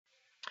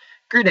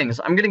Greetings.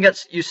 I'm going to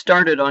get you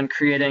started on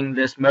creating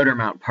this motor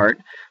mount part.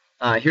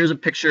 Here's a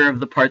picture of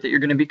the part that you're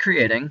going to be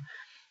creating.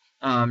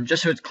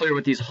 Just so it's clear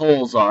what these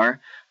holes are.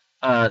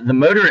 The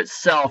motor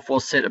itself will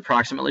sit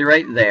approximately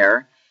right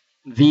there.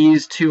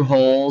 These two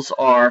holes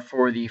are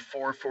for the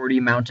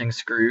 440 mounting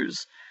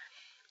screws.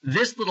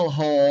 This little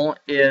hole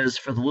is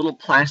for the little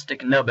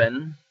plastic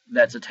nubbin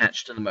that's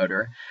attached to the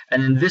motor,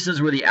 and then this is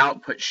where the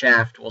output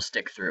shaft will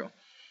stick through.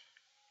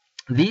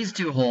 These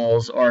two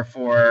holes are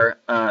for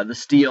the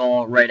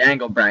steel right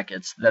angle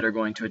brackets that are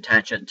going to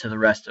attach it to the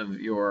rest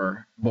of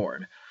your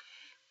board.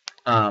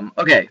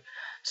 Okay,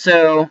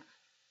 so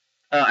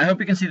I hope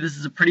you can see this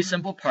is a pretty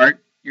simple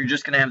part. You're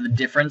just going to have the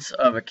difference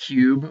of a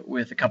cube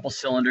with a couple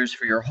cylinders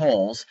for your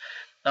holes.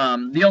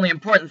 The only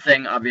important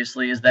thing,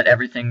 obviously, is that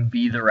everything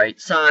be the right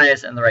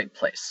size and the right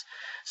place.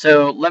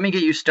 So let me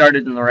get you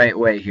started in the right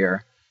way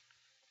here.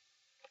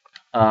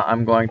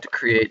 I'm going to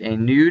create a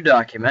new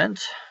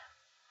document.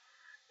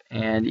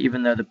 And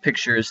even though the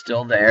picture is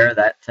still there,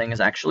 that thing is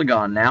actually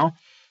gone now.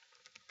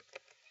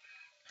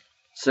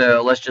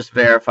 So let's just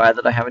verify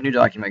that I have a new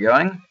document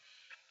going.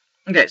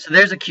 Okay, so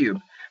there's a cube.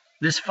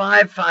 This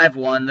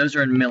 551, those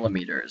are in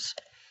millimeters.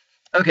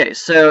 Okay,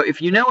 so if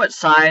you know what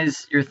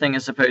size your thing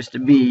is supposed to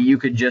be, you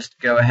could just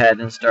go ahead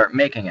and start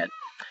making it.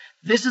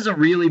 This is a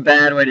really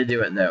bad way to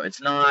do it, though.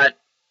 It's not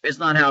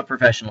how a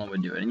professional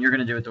would do it, and you're going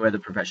to do it the way the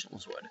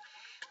professionals would.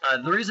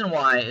 The reason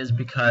why is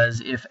because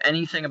if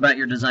anything about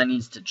your design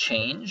needs to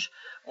change,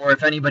 or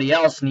if anybody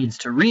else needs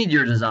to read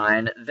your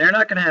design, they're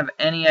not going to have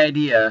any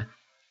idea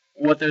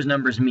what those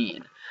numbers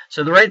mean.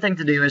 So the right thing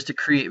to do is to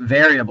create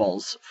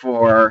variables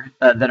for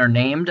that are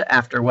named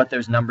after what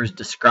those numbers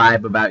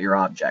describe about your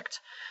object.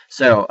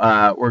 So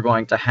we're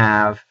going to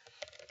have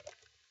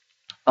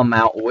a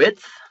mount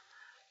width,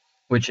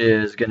 which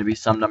is going to be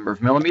some number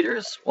of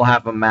millimeters. We'll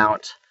have a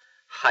mount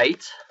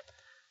height.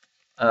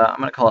 I'm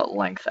going to call it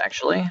length,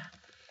 actually,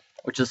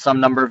 which is some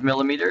number of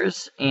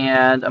millimeters,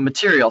 and a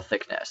material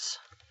thickness.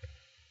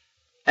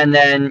 And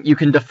then you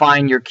can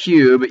define your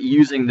cube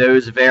using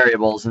those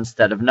variables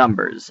instead of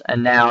numbers.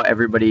 And now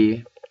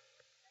everybody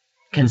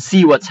can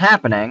see what's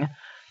happening.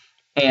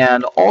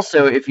 And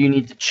also, if you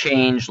need to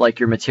change like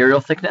your material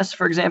thickness,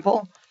 for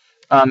example,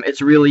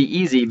 it's really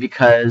easy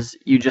because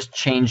you just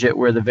change it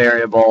where the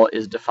variable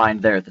is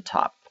defined there at the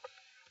top.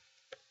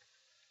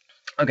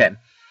 Okay,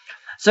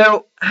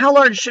 so how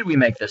large should we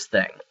make this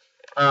thing?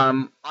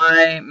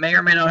 I may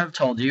or may not have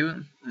told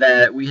you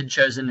that we had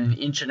chosen 1.5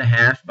 inches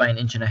by 1.5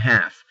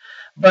 inches.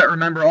 But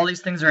remember, all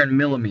these things are in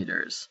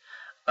millimeters.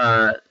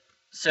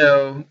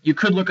 So you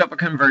could look up a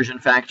conversion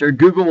factor.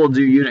 Google will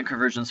do unit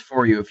conversions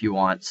for you if you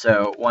want.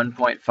 So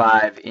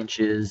 1.5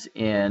 inches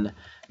in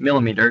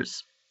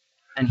millimeters.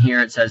 And here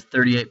it says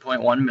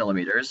 38.1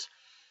 millimeters.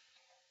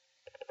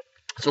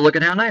 So look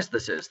at how nice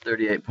this is.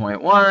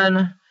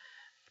 38.1,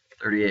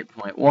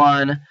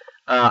 38.1.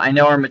 I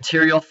know our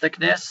material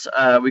thickness,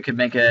 we could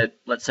make it,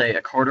 let's say,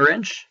 1/4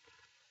 inch,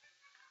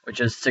 which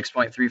is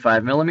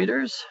 6.35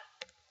 millimeters.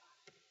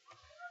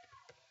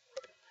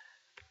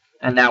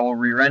 And now we'll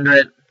re-render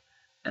it,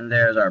 and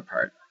there's our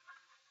part.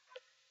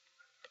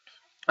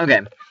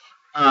 Okay,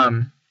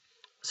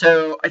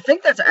 so I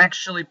think that's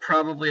actually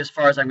probably as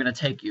far as I'm going to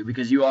take you,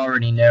 because you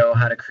already know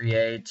how to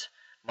create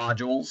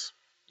modules.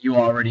 You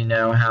already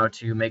know how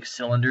to make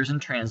cylinders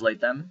and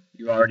translate them.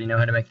 You already know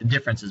how to make the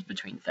differences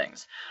between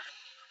things.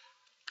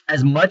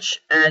 As much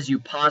as you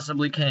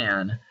possibly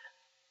can,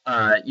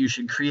 you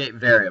should create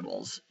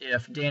variables.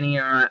 If Danny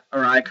or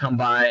I come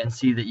by and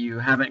see that you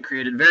haven't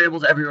created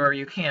variables everywhere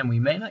you can, we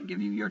may not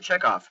give you your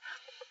checkoff.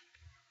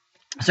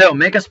 So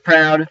make us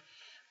proud.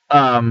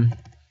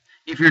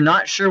 If you're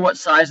not sure what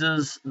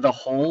sizes the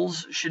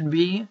holes should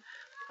be,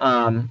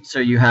 so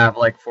you have,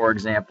 like, for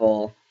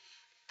example,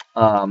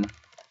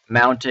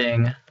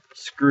 mounting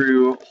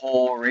screw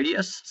hole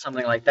radius,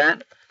 something like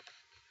that,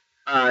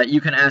 you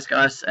can ask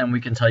us and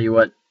we can tell you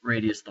what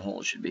radius the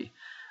hole should be.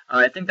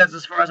 I think that's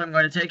as far as I'm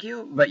going to take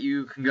you, but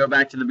you can go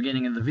back to the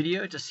beginning of the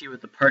video to see what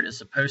the part is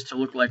supposed to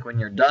look like when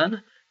you're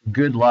done.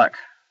 Good luck.